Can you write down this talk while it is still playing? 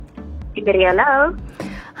Hello.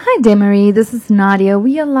 Hi, Demery. This is Nadia.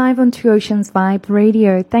 We are live on Two Oceans Vibe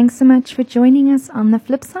Radio. Thanks so much for joining us on the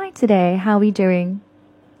Flipside today. How are we doing?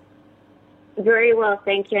 Very well,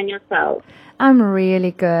 thank you. And yourself? I'm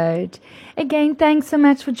really good. Again, thanks so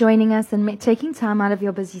much for joining us and taking time out of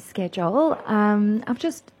your busy schedule. I've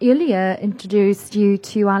just earlier introduced you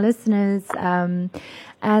to our listeners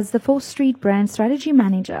as the 4th Street Brand Strategy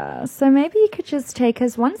Manager. So maybe you could just take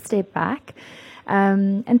us one step back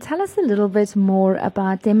and tell us a little bit more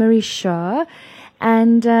about Demery Shaw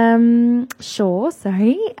and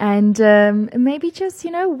maybe just,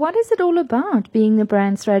 what is it all about being the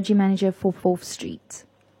brand strategy manager for 4th Street?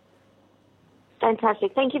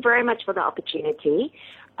 Fantastic. Thank you very much for the opportunity.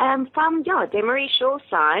 From Demery Shaw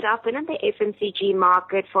side, I've been in the FMCG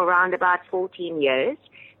market for around about 14 years,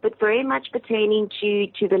 but very much pertaining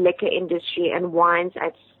to the liquor industry and wines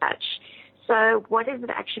as such. So what does it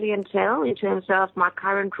actually entail in terms of my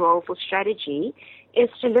current role for strategy is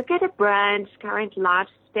to look at a brand's current life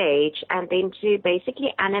stage and then to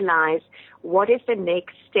basically analyze what is the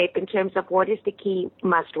next step in terms of what is the key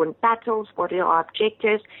must-win battles, what are our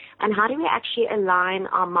objectives, and how do we actually align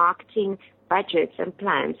our marketing budgets and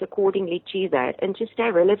plans accordingly to that and to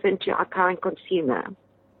stay relevant to our current consumer.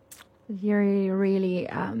 Really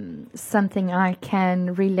something I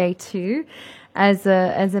can relate to as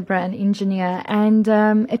a brand engineer, and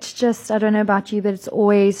it's just, I don't know about you, but it's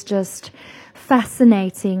always just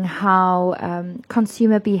fascinating how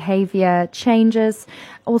consumer behavior changes.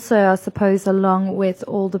 Also, I suppose, along with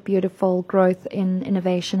all the beautiful growth in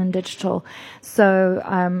innovation and digital. So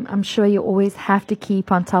I'm sure you always have to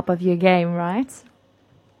keep on top of your game, right?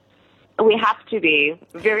 We have to be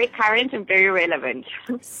very current and very relevant.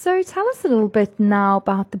 So tell us a little bit now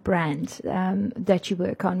about the brand that you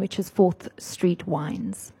work on, which is 4th Street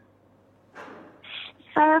Wines.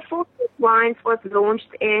 So 4th Street Wines was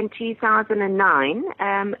launched in 2009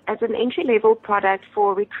 as an entry-level product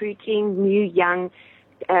for recruiting new young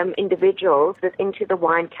individuals into the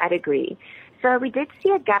wine category. So we did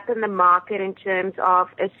see a gap in the market in terms of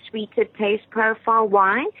a sweeter taste profile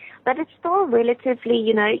wine, but it's still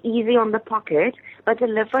relatively, easy on the pocket, but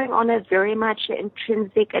delivering on a very much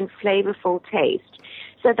intrinsic and flavorful taste.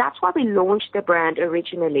 So that's why we launched the brand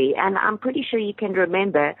originally. And I'm pretty sure you can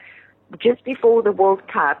remember just before the World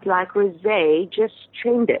Cup, like rosé just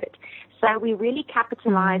trended. So we really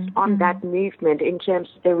capitalized on that movement in terms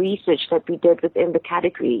of the research that we did within the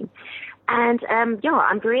category. And,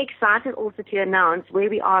 I'm very excited also to announce where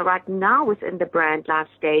we are right now within the brand life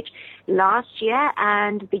stage. Last year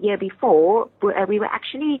and the year before, we were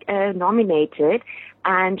actually nominated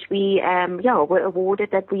and we were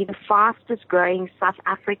awarded that we're the fastest growing South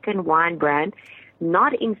African wine brand,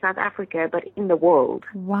 not in South Africa, but in the world.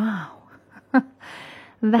 Wow.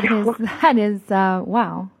 That is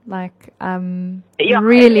wow. Like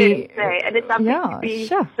really, and it's something to be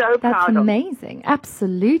so That's proud of. amazing.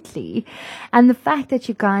 Absolutely. And the fact that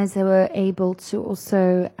you guys were able to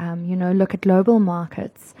also look at global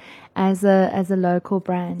markets as a local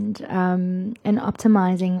brand and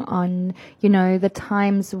optimizing on the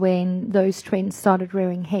times when those trends started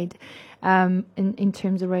rearing head. In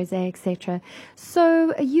terms of rosé, etc.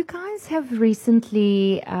 So you guys have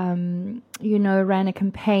recently, ran a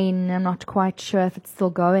campaign. I'm not quite sure if it's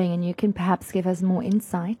still going, and you can perhaps give us more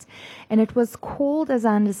insight. And it was called, as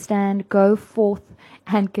I understand, Go Forth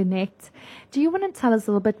and Connect. Do you want to tell us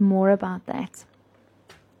a little bit more about that?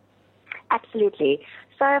 Absolutely.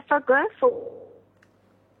 So for Go Forth,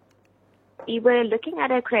 we were looking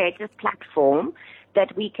at a creative platform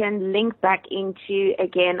that we can link back into,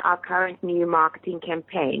 again, our current new marketing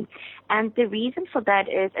campaign. And the reason for that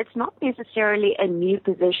is it's not necessarily a new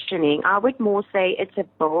positioning. I would more say it's a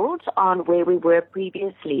build on where we were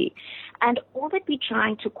previously. And all that we're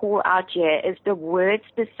trying to call out here is the word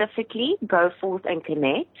specifically, Go Forth and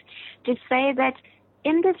Connect, to say that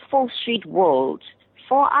in this 4th Street world,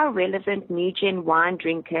 for our relevant new gen wine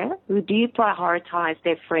drinker who do prioritize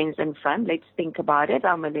their friends and fun, let's think about it,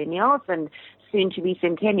 our millennials and soon to be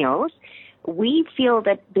centennials, we feel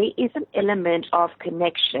that there is an element of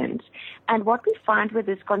connections. And what we find with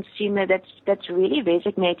this consumer that's really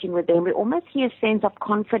resonating with them, we almost see a sense of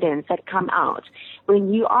confidence that come out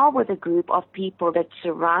when you are with a group of people that's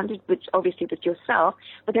surrounded with, obviously with yourself,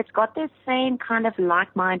 but that's got the same kind of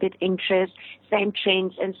like-minded interests, same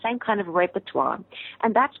trends, and same kind of repertoire.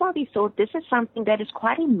 And that's why we thought this is something that is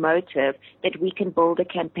quite emotive that we can build a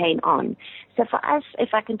campaign on. So for us,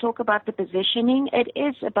 if I can talk about the positioning, it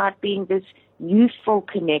is about being this youthful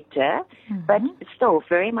connector, but still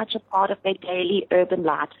very much a part of their daily urban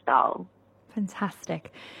lifestyle.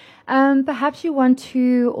 Fantastic. Perhaps you want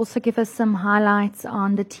to also give us some highlights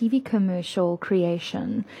on the TV commercial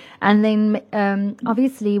creation, and then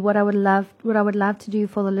obviously what I would love to do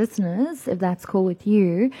for the listeners, if that's cool with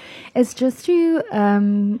you, is just to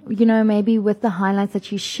maybe with the highlights that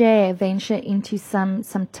you share, venture into some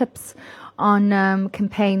tips on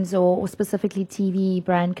campaigns or specifically TV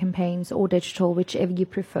brand campaigns or digital, whichever you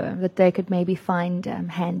prefer, that they could maybe find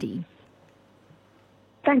handy.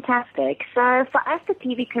 Fantastic. So for us, the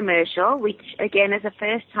TV commercial, which again is the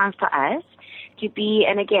first time for us to be,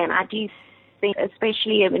 and again, I do think,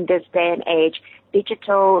 especially in this day and age,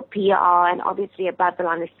 digital, PR, and obviously above the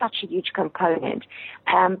line is such a huge component.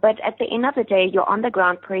 But at the end of the day, your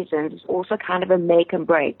on-the-ground presence is also kind of a make and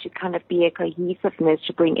break to kind of be a cohesiveness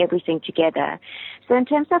to bring everything together. So in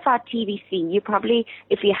terms of our TVC, you probably,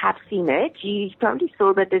 if you have seen it, you probably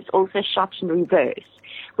saw that there's also shots in reverse,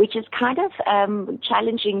 which is kind of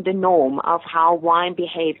challenging the norm of how wine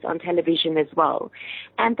behaves on television as well.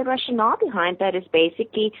 And the rationale behind that is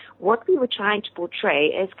basically what we were trying to portray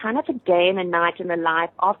is kind of a day and a night in the life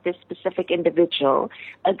of this specific individual,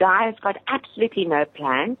 a guy who's got absolutely no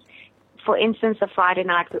plans. For instance, a Friday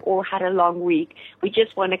night, we all had a long week. We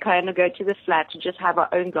just want to kind of go to the flat to just have our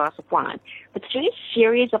own glass of wine. But through a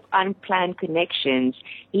series of unplanned connections,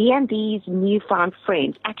 he and these newfound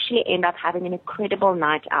friends actually end up having an incredible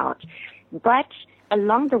night out. But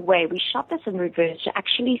along the way, we shot this in reverse to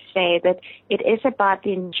actually say that it is about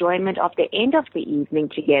the enjoyment of the end of the evening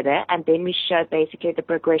together, and then we show basically the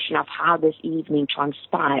progression of how this evening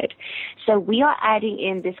transpired. So we are adding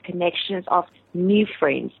in these connections of new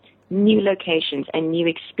friends, new locations, and new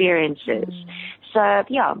experiences. So,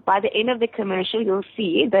 yeah, by the end of the commercial, you'll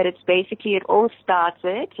see that it's basically, it all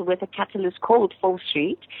started with a catalyst called 4th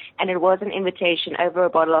Street, and it was an invitation over a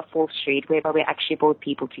bottle of 4th Street, whereby we actually brought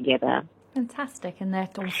people together. Fantastic. And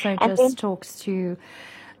that also just talks to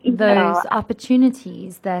those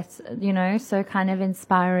opportunities that, so kind of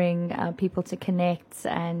inspiring people to connect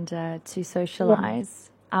and to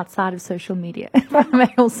socialize outside of social media, if I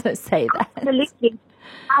may also say that.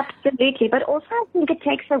 Absolutely. But also I think it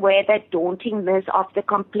takes away that dauntingness of the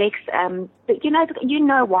complex, wine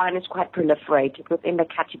is quite proliferated within the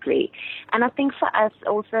category. And I think for us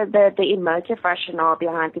also the emotive rationale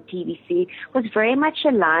behind the TVC was very much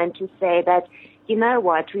aligned to say that, you know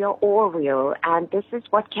what, we are all real and this is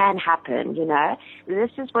what can happen,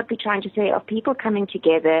 This is what we're trying to say of people coming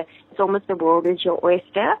together. It's almost the world is your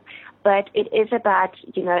oyster. But it is about,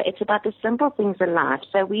 it's about the simple things in life.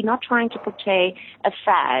 So we're not trying to portray a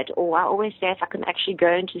fad, or I always say, if I can actually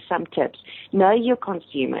go into some tips, know your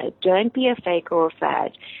consumer. Don't be a fake or a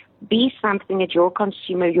fad. Be something that your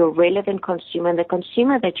consumer, your relevant consumer, and the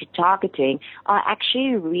consumer that you're targeting are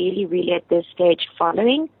actually really, really at this stage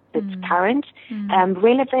following. That's current,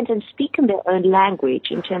 relevant, and speak in their own language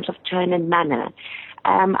in terms of tone and manner.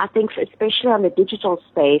 I think especially on the digital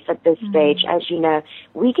space at this stage, as you know,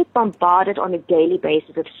 we get bombarded on a daily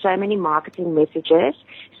basis with so many marketing messages.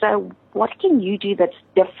 So what can you do that's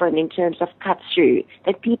different in terms of cut through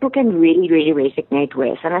that people can really, really resonate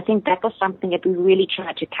with? And I think that was something that we really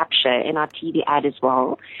tried to capture in our TV ad as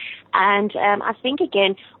well. And I think,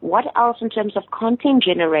 again, what else in terms of content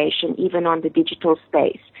generation, even on the digital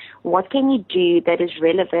space? What can you do that is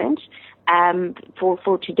relevant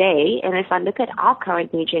for today? And if I look at our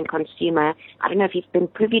current new gen consumer, I don't know if you've been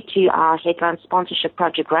privy to our headline sponsorship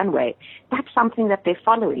Project Runway. That's something that they're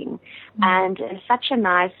following. And such a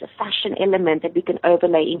nice fashion element that we can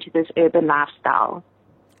overlay into this urban lifestyle.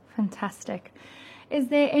 Fantastic. Is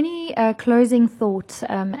there any closing thought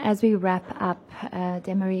as we wrap up,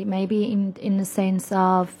 Demarie, maybe in the sense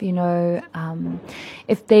of,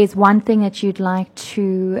 if there's one thing that you'd like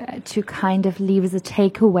to kind of leave as a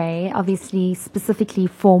takeaway, obviously specifically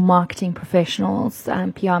for marketing professionals,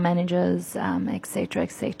 PR managers, et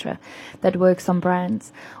cetera, that works on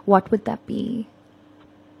brands, what would that be?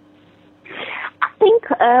 I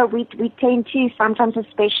think we tend to sometimes,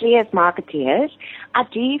 especially as marketeers, I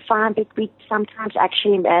do find that we sometimes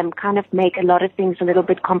actually kind of make a lot of things a little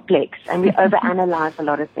bit complex and we overanalyze a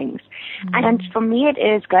lot of things. And for me it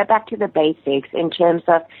is go back to the basics in terms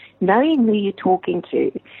of knowing who you're talking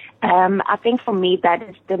to. I think for me that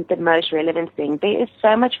is the most relevant thing. There is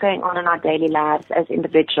so much going on in our daily lives as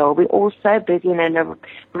individuals. We're all so busy in a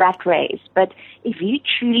rat race. But if you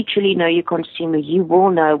truly, truly know your consumer, you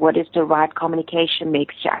will know what is the right communication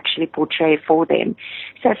mix to actually portray for them.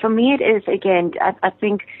 So for me it is, again, I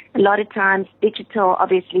think A lot of times, digital,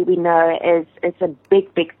 obviously, we know is a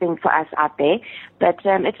big, big thing for us out there. But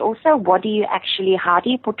it's also how do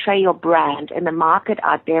you portray your brand in the market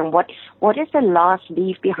out there, and what is the last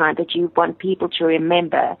leave behind that you want people to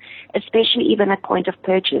remember, especially even at point of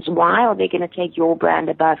purchase? Why are they going to take your brand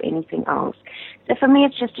above anything else? So for me,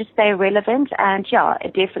 it's just to stay relevant and,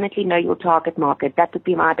 definitely know your target market. That would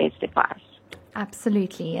be my best advice.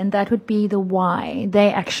 Absolutely. And that would be the why. They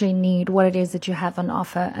actually need what it is that you have on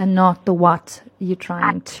offer and not the what you're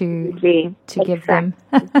trying to give them.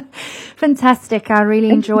 Fantastic. I really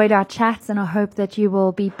enjoyed our chats, and I hope that you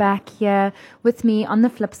will be back here with me on the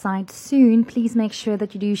Flipside soon. Please make sure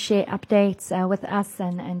that you do share updates with us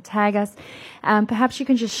and tag us. Perhaps you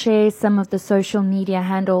can just share some of the social media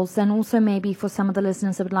handles, and also maybe for some of the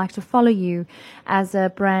listeners that would like to follow you as a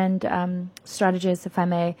brand strategist, if I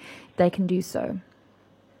may, they can do so.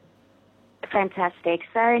 Fantastic.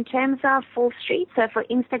 So in terms of 4th Street, so for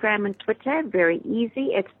Instagram and Twitter, very easy.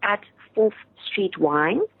 It's at 4th Street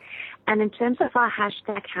Wines. And in terms of our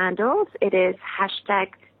hashtag handles, it is hashtag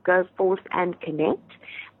Go Forth and Connect.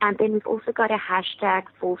 And then we've also got a hashtag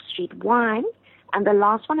 4th Street Wine. And the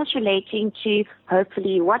last one is relating to,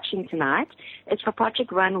 hopefully watching tonight. It's for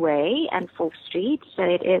Project Runway and 4th Street. So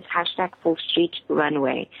it is hashtag 4th Street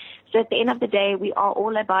Runway. So at the end of the day, we are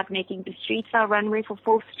all about making the streets our runway for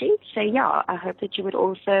 4th Street. So I hope that you would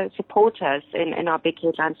also support us in our big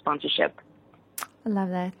headline sponsorship. I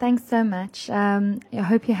love that. Thanks so much. I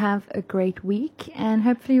hope you have a great week, and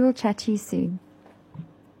hopefully we'll chat to you soon.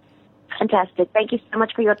 Fantastic. Thank you so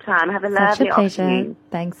much for your time. Have a lovely afternoon.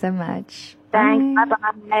 Thanks so much. Thanks.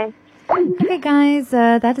 Bye-bye. Okay, guys,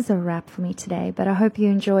 that is a wrap for me today, but I hope you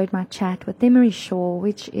enjoyed my chat with Emery Shaw,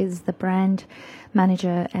 which is the brand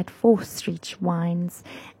manager at 4th Street Wines.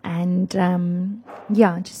 And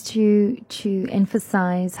just to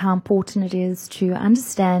emphasize how important it is to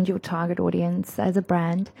understand your target audience as a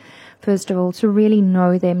brand. First of all, to really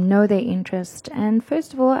know them, know their interest. And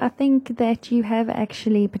first of all, I think that you have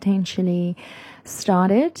actually potentially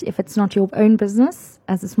started, if it's not your own business,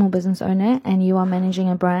 as a small business owner, and you are managing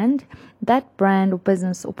a brand, that brand or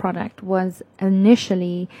business or product was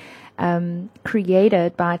initially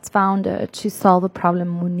created by its founder to solve a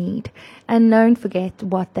problem or need. And don't forget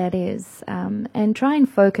what that is, and try and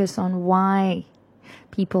focus on why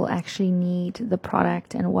people actually need the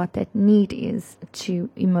product and what that need is to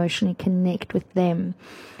emotionally connect with them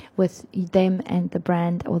and the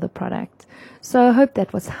brand or the product. So I hope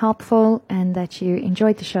that was helpful and that you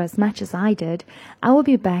enjoyed the show as much as I did. I will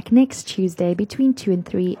be back next Tuesday between 2 and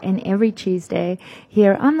 3, and every Tuesday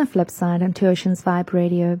here on the Flipside on Two Oceans Vibe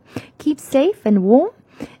Radio. Keep safe and warm,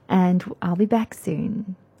 and I'll be back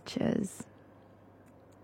soon. Cheers.